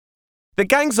The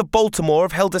gangs of Baltimore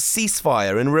have held a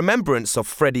ceasefire in remembrance of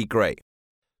Freddie Gray.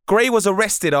 Gray was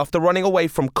arrested after running away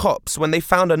from cops when they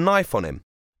found a knife on him.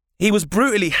 He was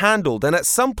brutally handled, and at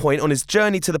some point on his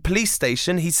journey to the police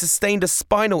station, he sustained a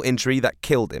spinal injury that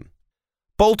killed him.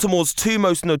 Baltimore's two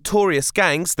most notorious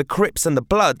gangs, the Crips and the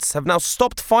Bloods, have now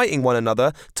stopped fighting one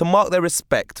another to mark their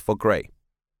respect for Gray.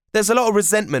 There's a lot of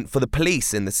resentment for the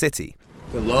police in the city.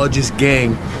 The largest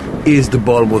gang is the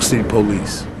Baltimore City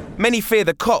Police. Many fear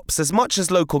the cops as much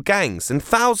as local gangs, and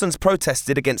thousands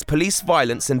protested against police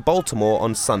violence in Baltimore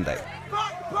on Sunday.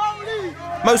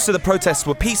 Most of the protests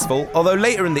were peaceful, although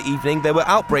later in the evening there were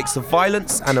outbreaks of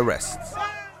violence and arrests.